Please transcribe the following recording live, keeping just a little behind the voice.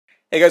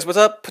Hey guys, what's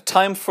up?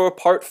 Time for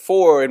part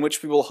 4, in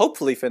which we will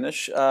hopefully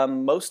finish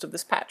most of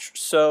this patch.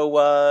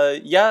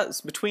 So yeah,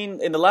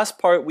 in the last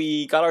part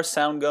we got our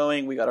sound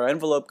going, we got our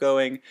envelope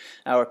going,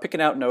 now we're picking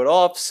out node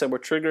offs, and we're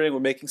triggering, we're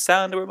making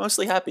sound, and we're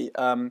mostly happy.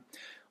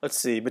 Let's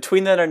see,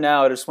 between then and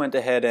now I just went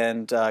ahead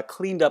and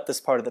cleaned up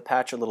this part of the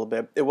patch a little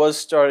bit. It was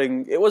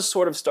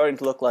sort of starting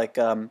to look like,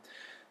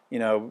 you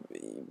know,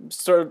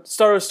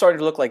 starting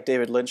to look like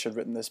David Lynch had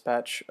written this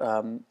patch.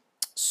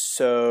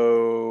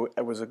 So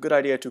it was a good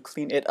idea to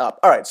clean it up.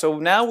 Alright, so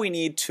now we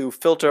need to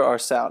filter our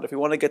sound. If we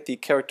want to get the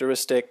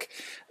characteristic,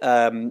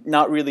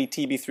 not really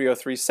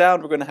TB-303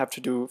 sound, we're going to have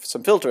to do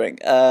some filtering.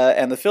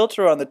 And the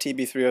filter on the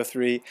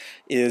TB-303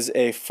 is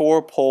a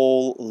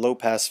 4-pole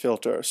low-pass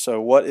filter.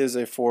 So what is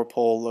a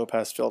 4-pole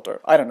low-pass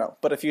filter? I don't know.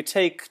 But if you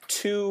take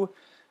two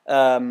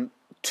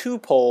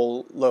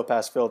 2-pole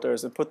low-pass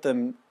filters and put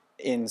them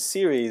in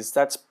series,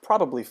 that's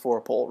probably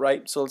 4-pole,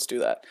 right? So let's do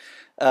that.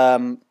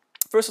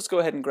 First, let's go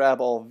ahead and grab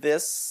all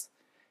this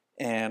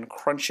and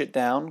crunch it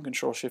down,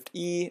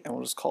 Control-Shift-E, and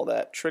we'll just call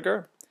that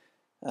trigger,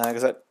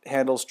 because that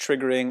handles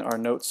triggering our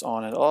notes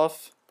on and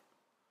off.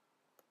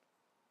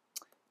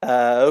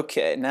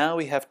 Okay, now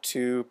we have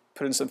to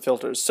put in some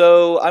filters.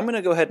 So I'm going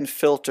to go ahead and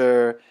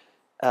filter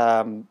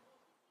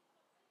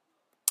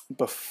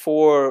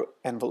before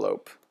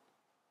envelope.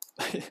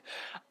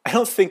 I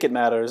don't think it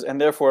matters,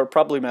 and therefore it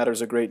probably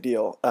matters a great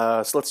deal.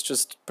 So let's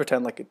just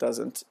pretend like it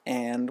doesn't.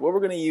 And what we're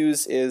going to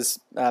use is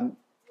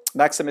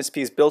Max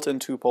MSP's built-in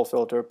 2-pole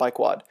filter,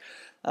 Biquad.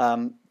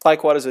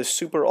 Biquad is a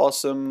super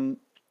awesome,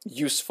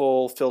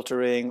 useful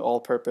filtering,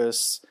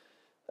 all-purpose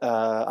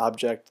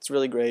object. It's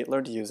really great.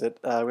 Learn to use it.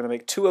 We're going to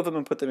make 2 of them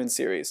and put them in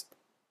series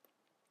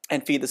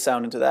and feed the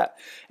sound into that.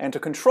 And to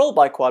control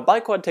Biquad,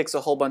 Biquad takes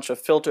a whole bunch of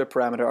filter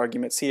parameter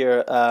arguments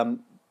here.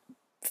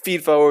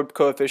 Feed-forward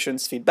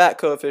coefficients, feedback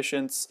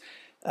coefficients.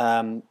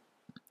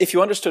 If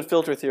you understood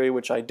filter theory,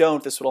 which I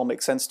don't, this would all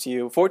make sense to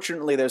you.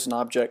 Fortunately, there's an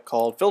object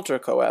called filter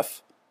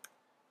coef.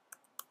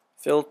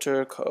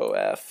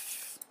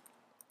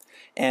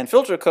 And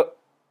oh,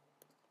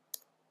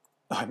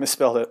 I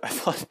misspelled it. I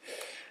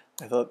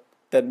thought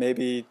that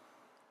maybe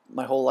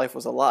my whole life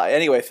was a lie.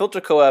 Anyway, filter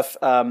coef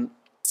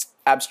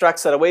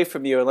abstracts that away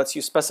from you and lets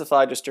you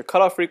specify just your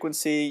cutoff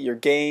frequency, your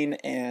gain,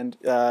 and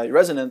your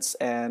resonance,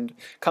 and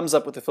comes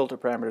up with the filter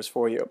parameters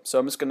for you. So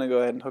I'm just going to go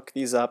ahead and hook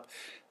these up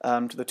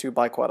to the 2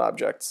 Biquad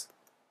objects.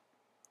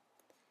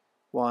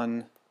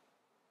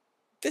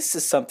 This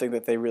is something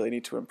that they really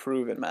need to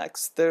improve in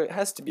Max. There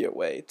has to be a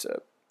way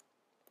to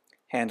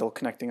handle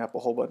connecting up a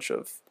whole bunch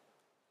of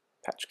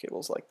patch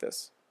cables like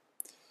this.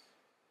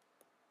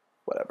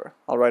 Whatever.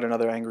 I'll write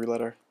another angry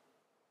letter.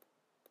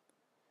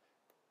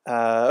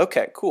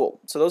 Okay, cool.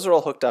 So those are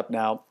all hooked up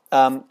now.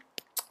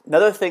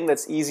 Another thing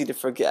that's easy to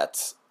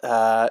forget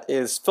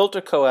is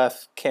filter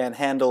coef can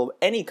handle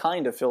any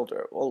kind of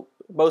filter. Well,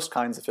 most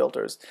kinds of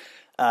filters.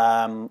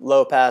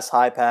 Low pass,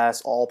 high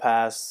pass, all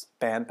pass,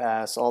 band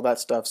pass, all that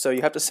stuff. So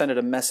you have to send it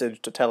a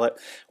message to tell it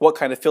what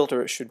kind of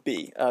filter it should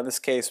be. In this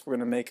case, we're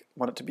going to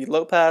want it to be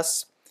low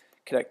pass.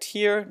 Connect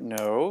here,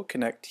 no,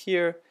 connect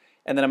here,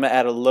 and then I'm going to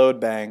add a load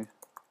bang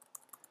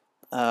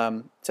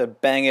to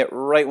bang it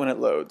right when it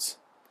loads.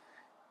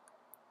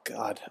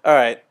 God. All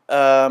right.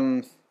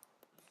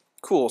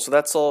 Cool. So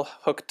that's all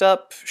hooked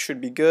up.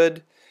 Should be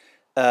good.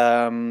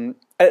 We're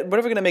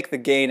never going to make the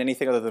gain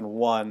anything other than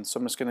 1, so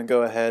I'm just going to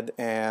go ahead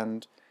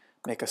and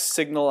make a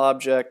signal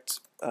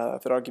object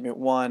with an argument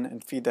 1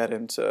 and feed that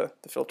into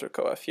the filter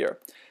coef here.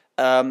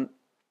 Yeah,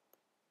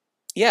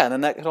 and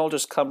then that can all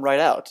just come right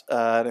out.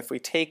 And if we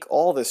take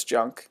all this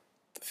junk,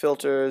 the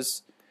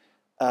filters,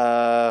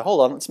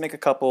 hold on, let's make a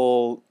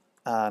couple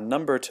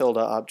number tilde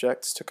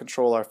objects to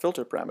control our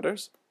filter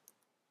parameters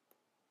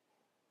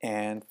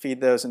and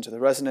feed those into the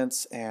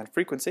resonance and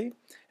frequency.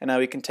 And now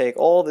we can take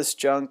all this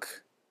junk,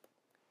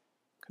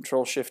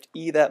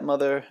 Control-Shift-E that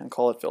mother, and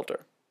call it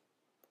filter.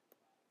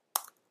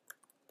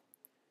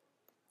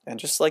 And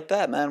just like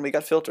that, man, we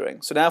got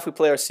filtering. So now if we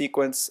play our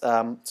sequence,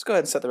 let's go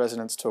ahead and set the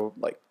resonance to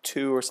like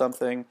 2 or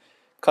something.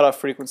 Cutoff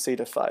frequency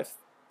to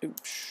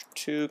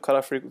 2,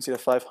 cutoff frequency to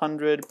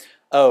 500.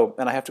 Oh,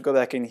 and I have to go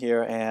back in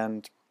here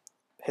and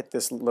hit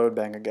this load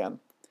bang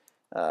again.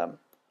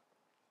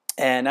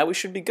 And now we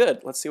should be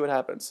good. Let's see what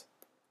happens.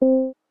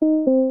 And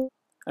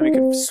we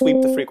can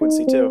sweep the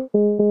frequency too.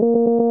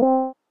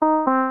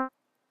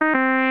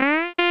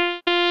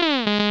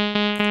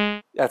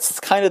 That's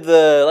kind of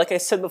the, like I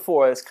said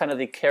before, it's kind of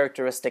the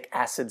characteristic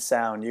acid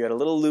sound. You got a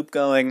little loop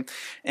going,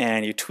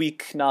 and you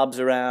tweak knobs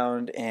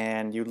around,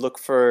 and you look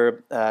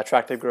for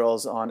attractive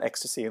girls on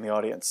ecstasy in the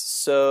audience.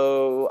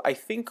 So I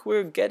think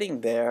we're getting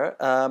there.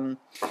 One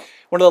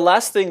of the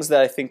last things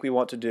that I think we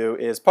want to do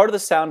is, part of the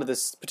sound of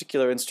this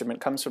particular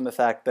instrument comes from the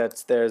fact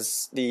that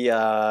there's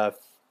the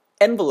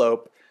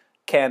envelope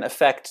can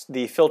affect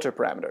the filter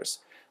parameters.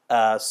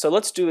 So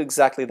let's do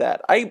exactly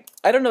that. I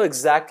don't know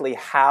exactly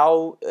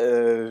how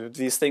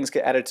these things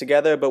get added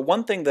together, but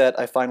one thing that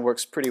I find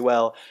works pretty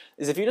well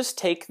is if you just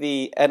take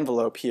the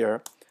envelope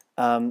here,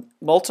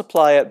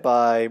 multiply it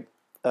by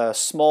a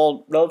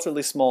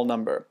relatively small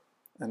number,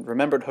 and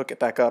remember to hook it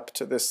back up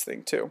to this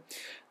thing too.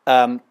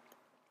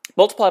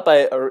 Multiply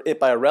it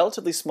by a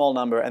relatively small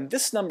number, and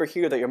this number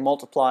here that you're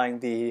multiplying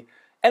the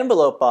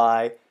envelope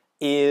by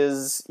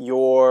is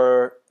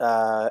your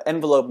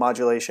envelope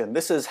modulation.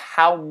 This is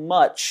how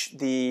much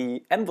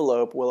the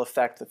envelope will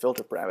affect the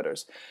filter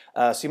parameters.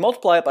 So you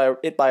multiply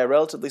it by a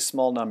relatively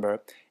small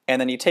number,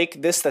 and then you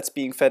take this that's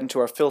being fed into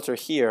our filter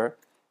here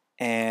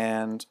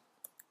and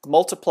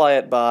multiply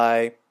it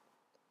by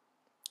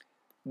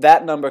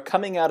that number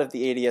coming out of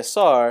the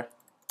ADSR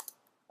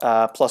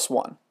plus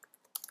 1.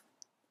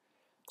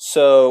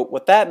 So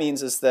what that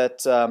means is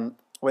that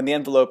when the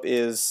envelope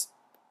is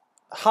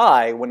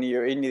high, when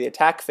you're in the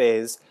attack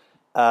phase,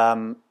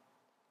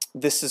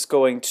 this is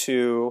going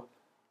to,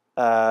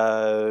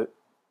 the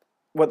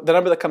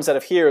number that comes out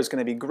of here is going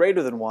to be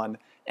greater than 1,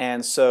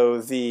 and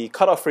so the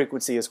cutoff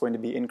frequency is going to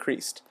be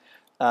increased.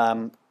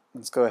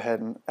 Let's go ahead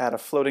and add a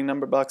floating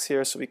number box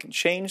here so we can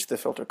change the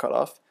filter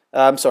cutoff.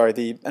 I'm sorry,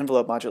 the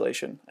envelope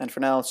modulation. And for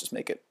now, let's just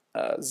make it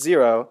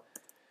 0.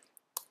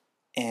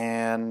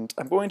 And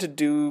I'm going to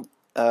do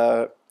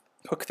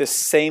hook this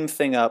same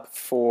thing up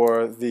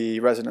for the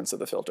resonance of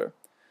the filter.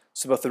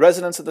 So both the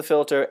resonance of the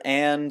filter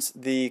and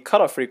the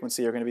cutoff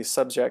frequency are going to be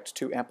subject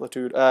to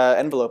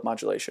envelope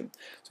modulation.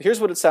 So here's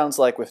what it sounds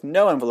like with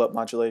no envelope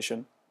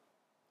modulation.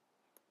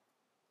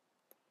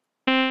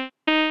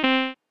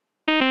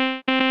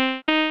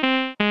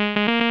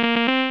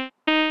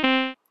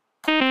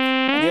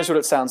 And here's what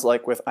it sounds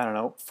like with, I don't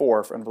know,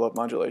 4 for envelope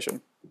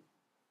modulation.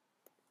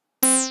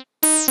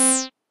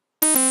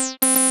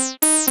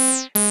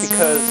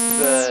 Because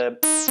the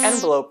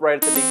envelope right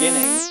at the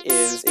beginning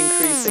is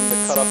increasing the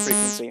cutoff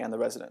frequency and the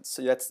resonance.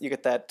 So you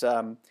get that,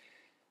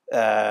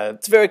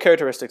 it's a very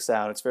characteristic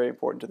sound. It's very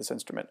important to this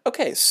instrument.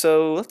 Okay,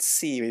 so let's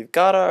see. We've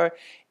got our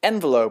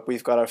envelope,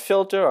 we've got our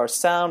filter, our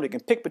sound. We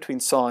can pick between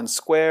saw and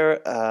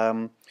square.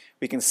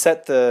 We can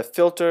set the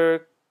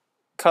filter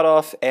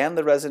cutoff and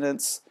the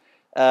resonance.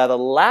 The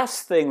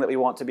last thing that we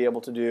want to be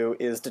able to do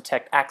is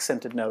detect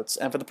accented notes.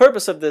 And for the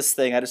purpose of this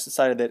thing, I just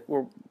decided that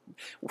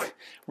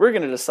we're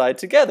going to decide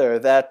together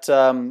that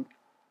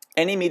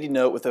any MIDI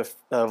note with a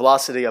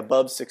velocity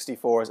above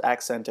 64 is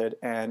accented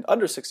and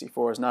under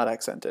 64 is not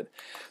accented.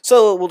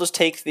 So we'll just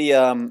take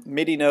the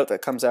MIDI note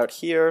that comes out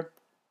here,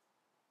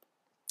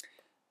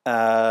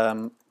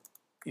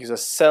 use a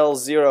cell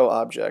 0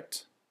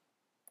 object.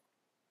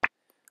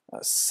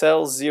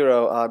 Cell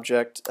 0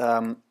 object,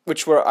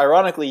 which we're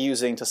ironically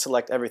using to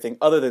select everything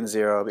other than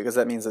 0, because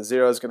that means that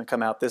 0 is going to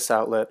come out this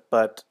outlet,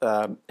 but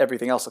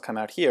everything else will come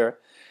out here.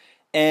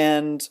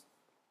 And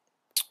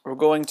we're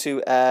going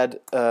to add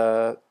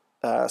a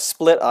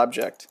split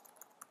object,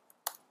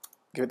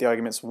 give it the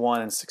arguments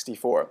 1 and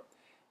 64.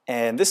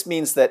 And this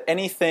means that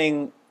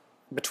anything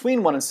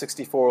between 1 and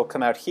 64 will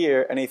come out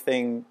here,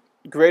 anything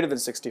greater than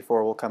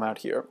 64 will come out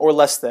here, or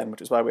less than,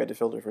 which is why we had to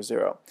filter for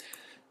 0.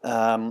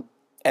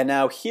 And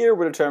now here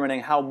we're determining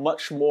how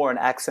much more an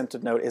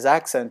accented note is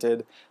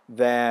accented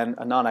than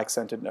a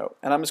non-accented note.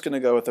 And I'm just going to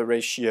go with a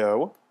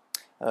ratio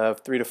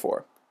of 3 to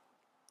 4.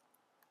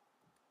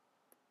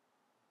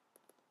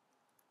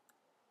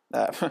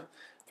 3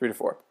 to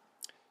 4.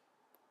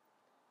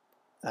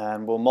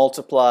 And we'll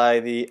multiply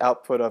the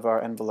output of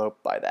our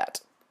envelope by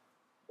that.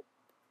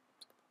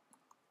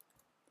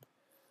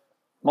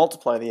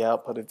 Multiply the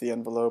output of the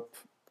envelope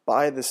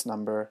by this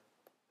number,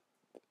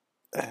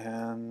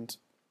 and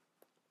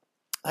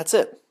that's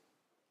it.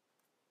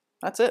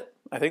 That's it.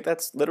 I think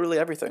that's literally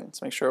everything.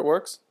 Let's make sure it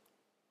works.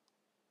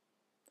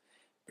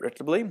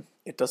 Predictably,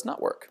 it does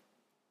not work.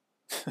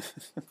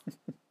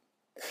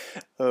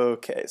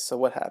 Okay, so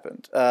what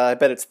happened? I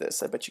bet it's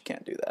this. I bet you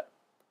can't do that.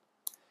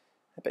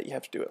 I bet you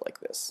have to do it like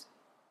this.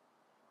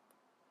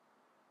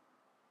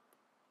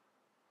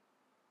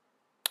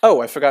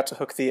 Oh, I forgot to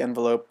hook the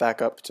envelope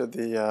back up to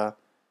the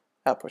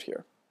output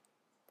here.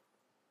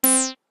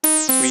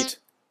 Sweet.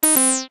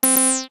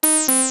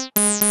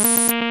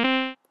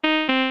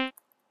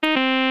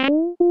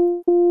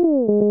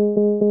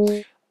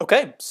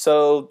 Okay,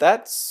 so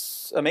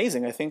that's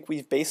amazing. I think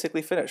we've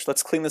basically finished.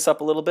 Let's clean this up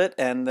a little bit,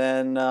 and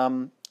then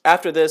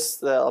after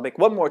this, I'll make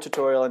one more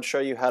tutorial and show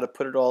you how to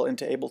put it all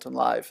into Ableton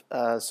Live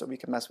so we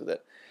can mess with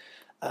it.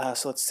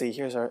 So let's see,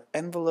 here's our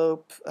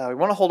envelope. We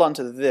want to hold on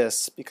to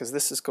this because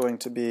this is going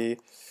to be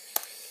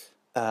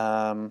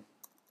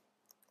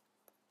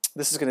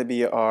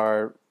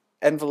our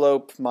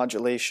envelope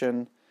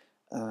modulation.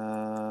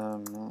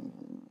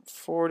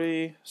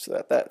 40,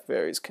 so that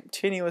varies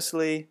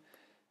continuously.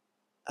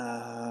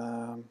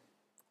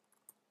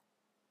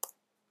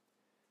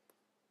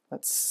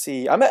 Let's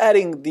see, I'm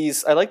adding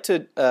these. I like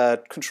to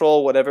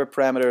control whatever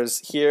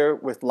parameters here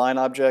with line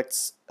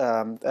objects,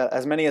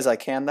 as many as I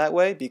can that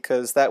way,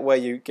 because that way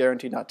you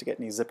guarantee not to get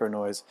any zipper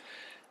noise.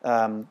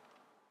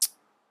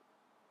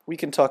 We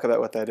can talk about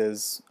what that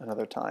is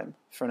another time.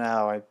 For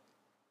now, I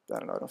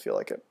don't know, I don't feel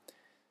like it.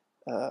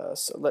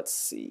 So let's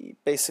see,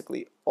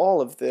 basically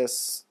all of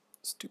this,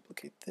 let's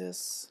duplicate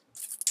this.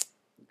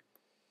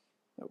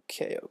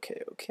 Okay.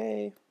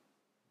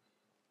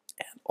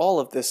 And all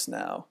of this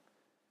now,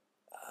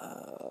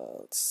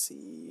 let's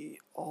see,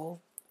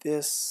 all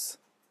this,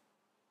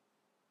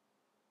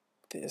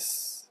 and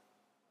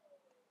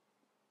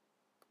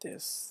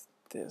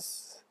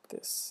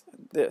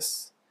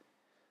this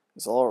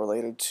is all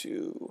related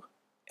to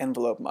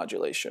envelope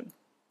modulation.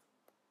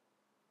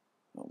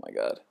 Oh my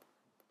God.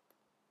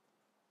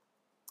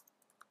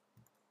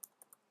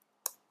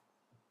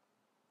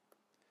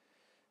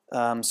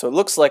 So it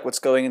looks like what's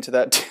going into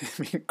that,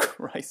 I mean,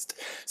 Christ.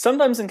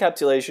 Sometimes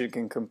encapsulation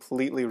can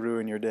completely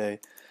ruin your day.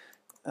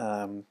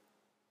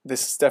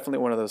 This is definitely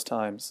one of those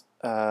times.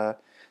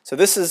 So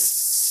this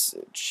is,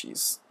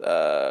 jeez,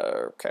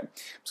 okay. I'm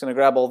just going to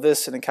grab all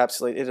this and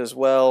encapsulate it as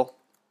well.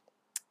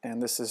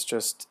 And this is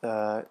just,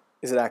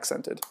 is it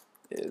accented?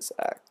 Is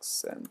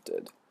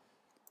accented.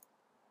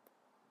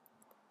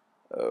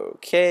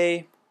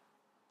 Okay.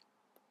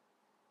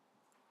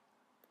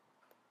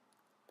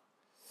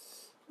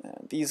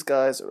 And these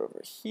guys are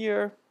over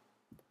here.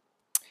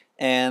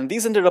 And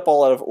these ended up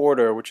all out of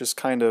order, which is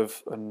kind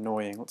of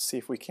annoying. Let's see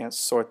if we can't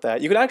sort that.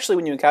 You can actually,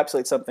 when you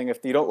encapsulate something,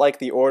 if you don't like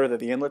the order that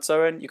the inlets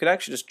are in, you can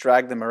actually just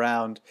drag them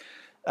around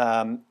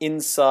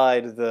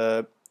inside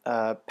the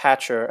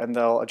patcher, and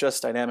they'll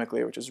adjust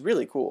dynamically, which is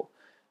really cool.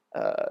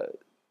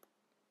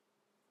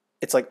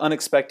 It's like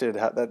unexpected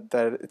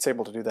that it's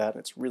able to do that.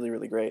 It's really,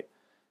 really great.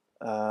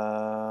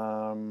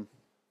 Cool.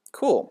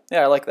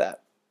 Yeah, I like that.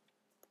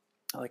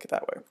 I like it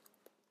that way.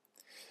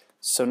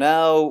 So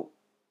now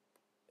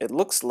it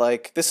looks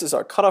like this is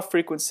our cutoff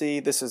frequency,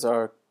 this is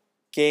our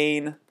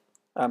gain,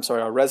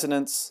 our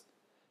resonance.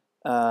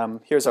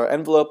 Here's our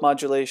envelope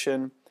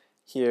modulation.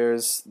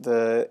 Here's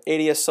the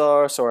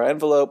ADSR, so our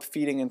envelope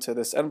feeding into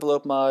this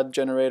envelope mod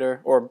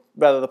generator, or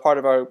rather the part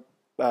of our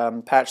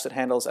patch that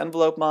handles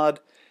envelope mod.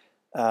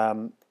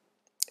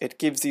 It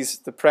gives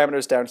the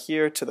parameters down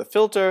here to the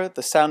filter.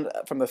 The sound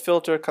from the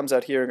filter comes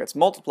out here and gets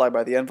multiplied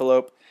by the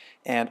envelope,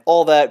 and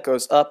all that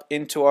goes up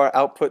into our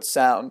output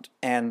sound.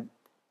 And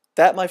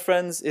that, my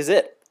friends, is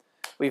it.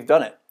 We've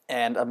done it.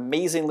 And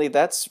amazingly,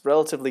 that's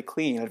relatively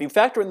clean. If you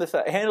factor in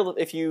the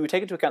if you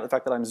take into account the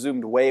fact that I'm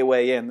zoomed way,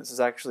 way in, this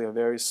is actually a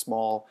very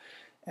small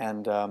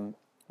and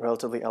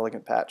relatively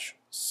elegant patch.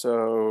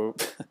 So,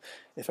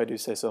 if I do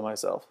say so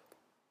myself.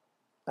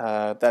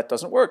 That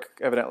doesn't work,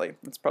 evidently.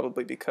 It's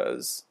probably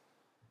because,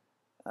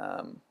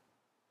 because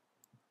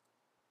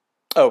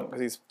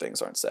these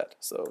things aren't set.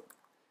 So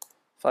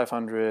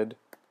 500,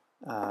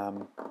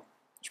 should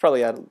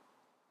probably add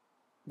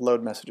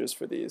load messages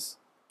for these,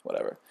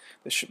 whatever.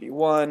 This should be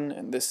 1,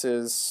 and this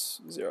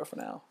is 0 for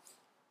now.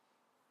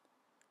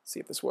 See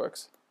if this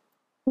works.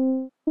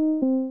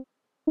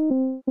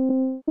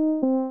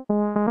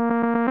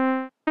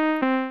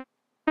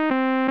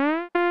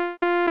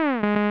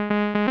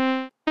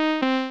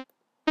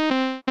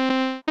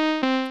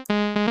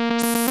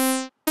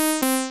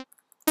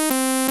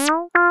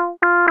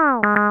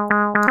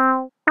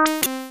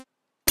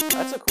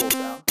 That's a cool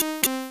sound.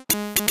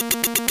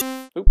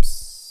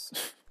 Oops.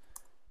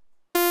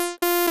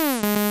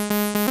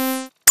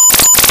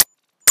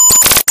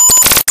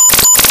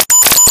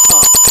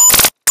 Huh.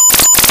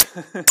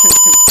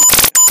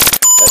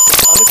 That's an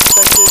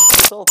unexpected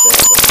result there,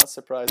 but not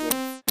surprising.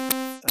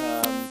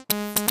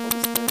 What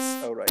is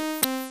this? Oh, right.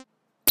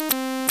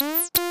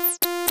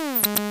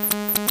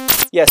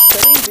 Yes,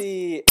 setting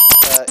the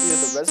either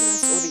the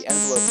resonance or the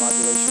envelope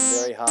modulation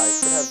very high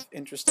could have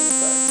interesting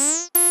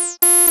effects.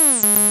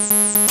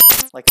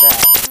 Like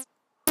that.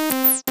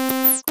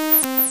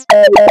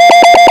 That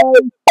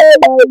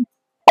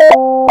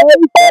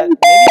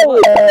maybe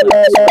would. I don't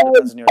know. So it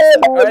depends on your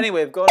aesthetic. Or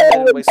anyway, we've gone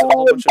ahead and wasted a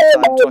whole bunch of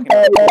time talking about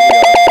how cool we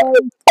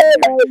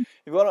are.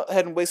 We've gone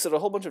ahead and wasted a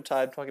whole bunch of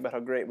time talking about how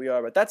great we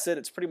are, but that's it.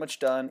 It's pretty much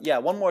done. Yeah,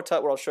 one more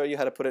tut where I'll show you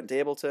how to put it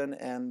into Ableton,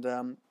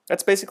 and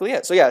that's basically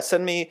it. So yeah,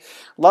 send me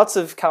lots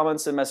of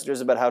comments and messages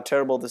about how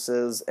terrible this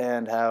is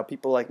and how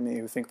people like me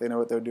who think they know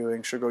what they're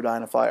doing should go die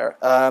in a fire.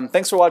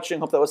 Thanks for watching.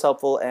 Hope that was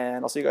helpful,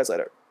 and I'll see you guys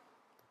later.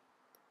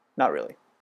 Not really.